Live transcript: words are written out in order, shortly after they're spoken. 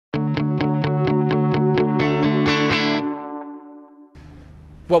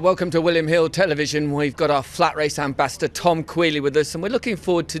Well, welcome to William Hill Television. We've got our flat race ambassador Tom Queally with us, and we're looking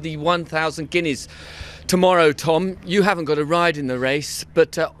forward to the 1,000 Guineas tomorrow. Tom, you haven't got a ride in the race,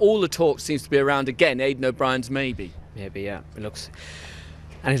 but all the talk seems to be around again Aidan O'Brien's maybe. Maybe, yeah. It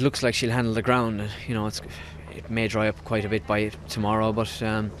looks like she'll handle the ground. You know, it may dry up quite a bit by tomorrow, but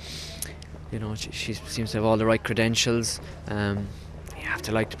you know, she seems to have all the right credentials. You have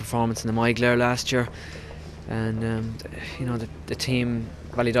to like the performance in the Maigler last year, and you know, the team.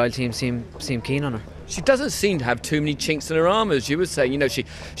 Ballydoyle team seem keen on her. She doesn't seem to have too many chinks in her armour, as you were saying. You know,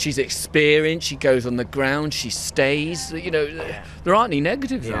 she's experienced. She goes on the ground. She stays. You know, there aren't any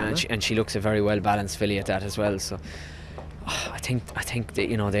negatives. Yeah, and she looks a very well balanced filly at that as well. So I think that,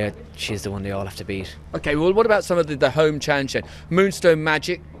 you know, she's the one they all have to beat. Okay, well, what about some of the home challenge? Moonstone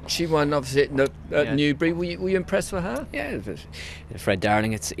Magic. She won obviously at Newbury. Were you impressed with her? Yeah, Fred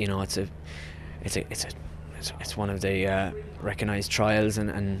Darling. It's one of the recognised trials,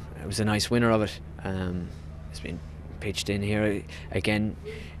 and it was a nice winner of it. It's been pitched in here again.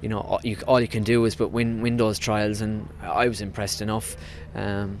 You know, all you can do is but win those trials, and I was impressed enough. You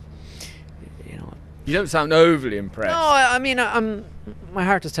know, you don't sound overly impressed. No, I mean, my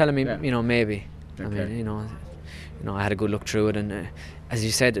heart is telling me, you know, maybe. Okay. I mean, you know, I had a good look through it, and as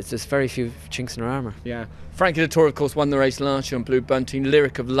you said, there's very few chinks in her armour. Yeah. Frankie Latour, of course, won the race last year on Blue Bunting.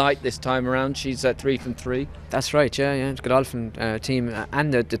 Lyric of Light this time around. She's at 3 from 3. That's right. Yeah. The Godolphin team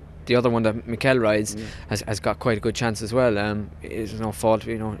and the other one that Mikel rides has got quite a good chance as well. It's no fault,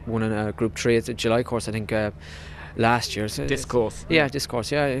 you know, won in a Group 3 at the July course, I think, last year. So Discourse. Yeah,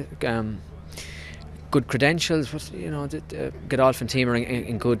 Discourse. Yeah. Good credentials, but you know, the Godolphin team are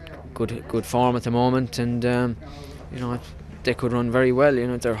in good form at the moment, and you know, they could run very well. You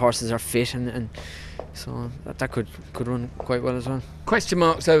know, their horses are fit, and so that could run quite well as well. Question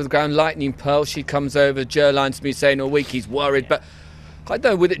marks over the ground. Lightning Pearl, she comes over. Joe Lyons to me saying all week he's worried, but I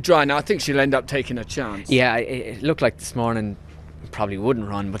don't know, with it dry now, I think she'll end up taking a chance. Yeah, it looked like this morning probably wouldn't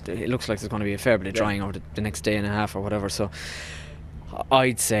run, but it looks like there's going to be a fair bit of drying over the next day and a half or whatever. So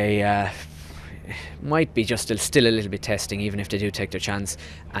I'd say might be just still a little bit testing, even if they do take their chance.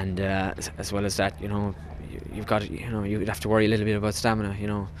 And as well as that, you know, you've got, you know, you'd have to worry a little bit about stamina. You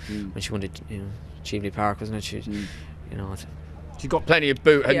know, when she won it, you know, Cheveley Park, wasn't it? She, you know, she's got plenty of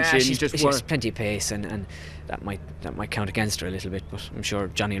boot, hasn't she? She's plenty of pace, and that might count against her a little bit. But I'm sure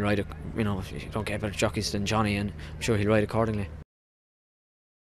Johnny will ride. You know, if you don't get better jockeys than Johnny, and I'm sure he'll ride accordingly.